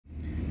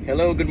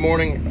Hello, good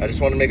morning. I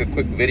just want to make a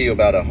quick video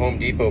about a Home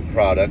Depot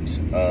product.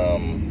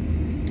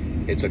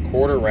 It's a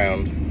quarter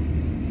round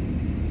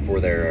for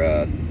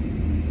their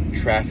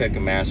Traffic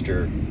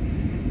Master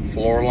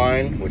floor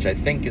line, which I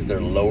think is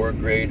their lower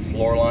grade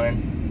floor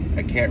line.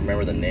 I can't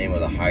remember the name of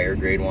the higher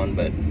grade one,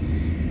 but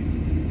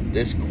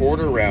this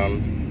quarter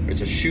round, it's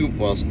a shoe,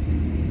 well,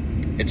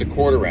 it's a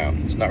quarter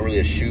round. It's not really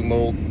a shoe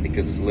mold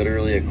because it's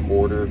literally a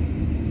quarter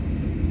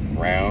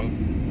round.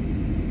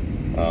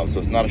 So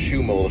it's not a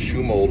shoe mold. A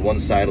shoe mold, one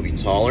side will be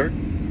taller.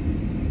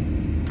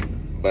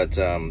 But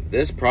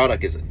this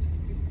product is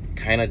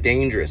kind of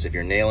dangerous if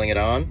you're nailing it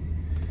on.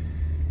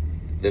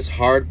 This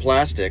hard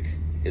plastic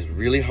is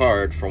really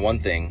hard for one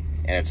thing,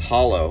 and it's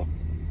hollow.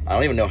 I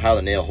don't even know how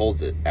the nail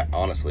holds it,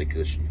 honestly,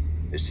 because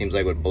it seems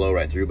like it would blow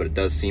right through, but it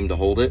does seem to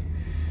hold it.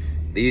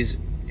 These,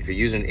 if you're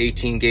using an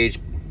 18 gauge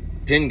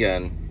pin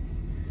gun,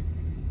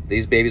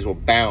 these babies will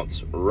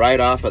bounce right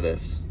off of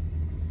this.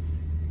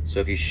 So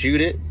if you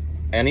shoot it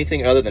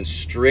anything other than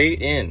straight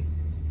in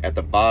at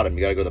the bottom, you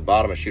gotta go to the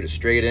bottom and shoot it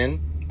straight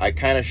in. I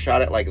kind of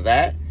shot it like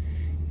that.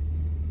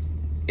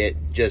 It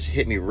just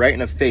hit me right in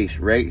the face,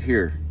 right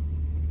here.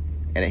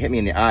 And it hit me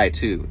in the eye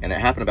too. And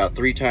it happened about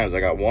 3 times.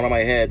 I got one on my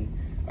head,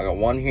 I got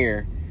one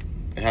here.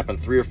 It happened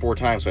 3 or 4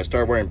 times. So I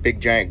started wearing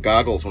big giant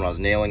goggles when I was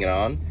nailing it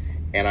on.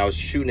 And I was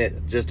shooting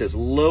it just as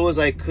low as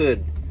I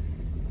could,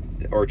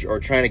 or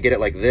trying to get it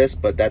like this,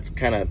 but that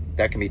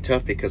can be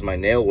tough because my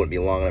nail wouldn't be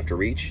long enough to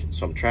reach.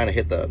 So I'm trying to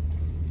hit the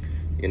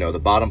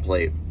bottom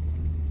plate.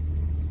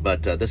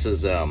 But this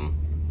is, I don't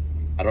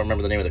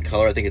remember the name of the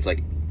color. I think it's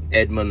like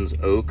Edmunds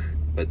Oak,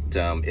 but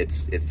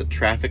it's the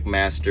Traffic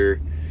Master,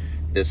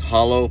 this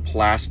hollow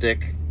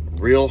plastic,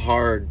 real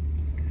hard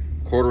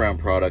quarter round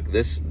product.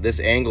 This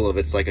angle of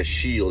it's like a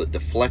shield. It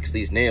deflects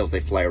these nails. They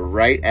fly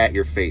right at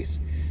your face.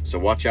 So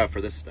watch out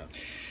for this stuff.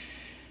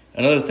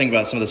 Another thing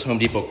about some of this Home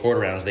Depot quarter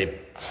rounds, they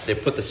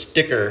put the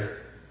sticker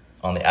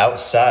on the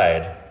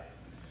outside.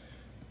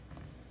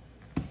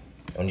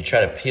 When you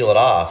try to peel it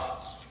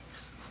off,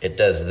 it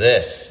does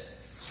this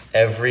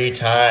every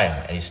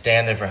time. And you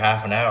stand there for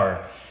half an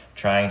hour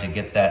trying to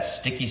get that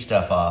sticky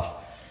stuff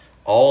off.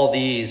 All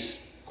these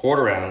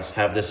quarter rounds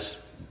have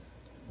this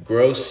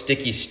gross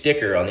sticky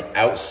sticker on the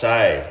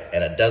outside,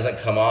 and it doesn't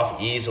come off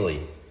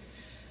easily.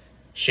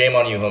 Shame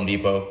on you, Home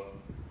Depot.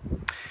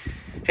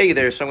 Hey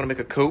there, so I'm gonna make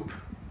a cope.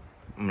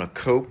 I'm gonna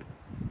cope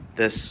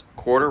this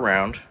quarter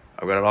round.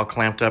 I've got it all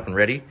clamped up and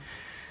ready.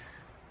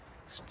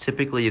 So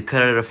typically you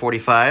cut it at a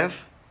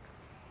 45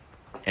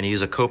 and you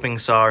use a coping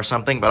saw or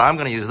something, but I'm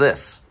gonna use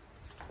this.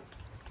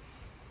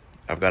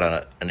 I've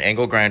got an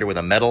angle grinder with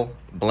a metal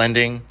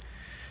blending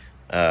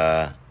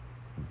bit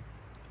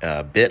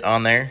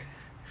on there.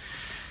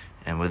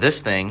 And with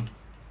this thing,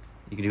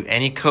 you can do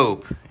any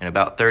cope in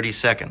about 30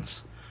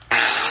 seconds.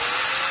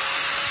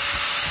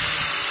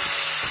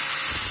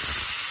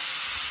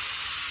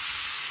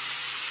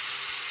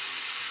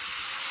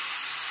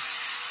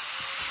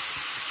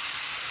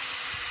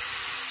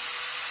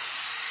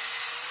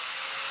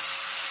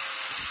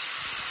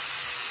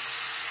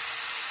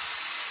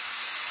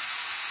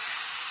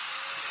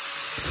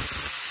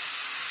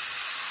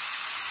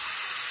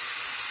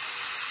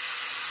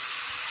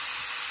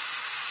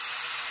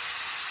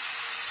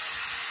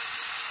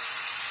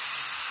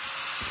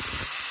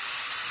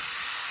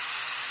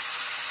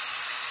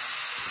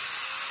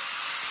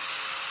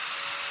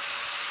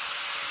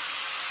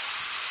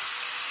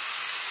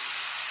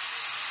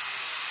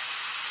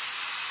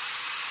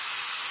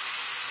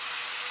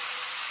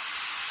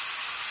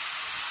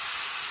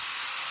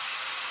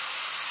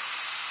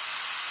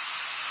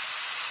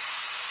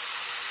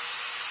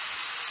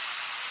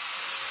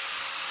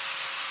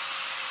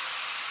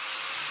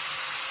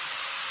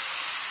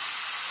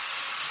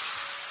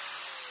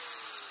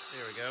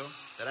 There we go.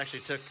 That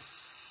actually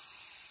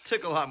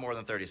took a lot more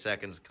than 30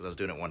 seconds because I was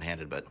doing it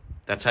one-handed, but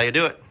that's how you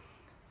do it.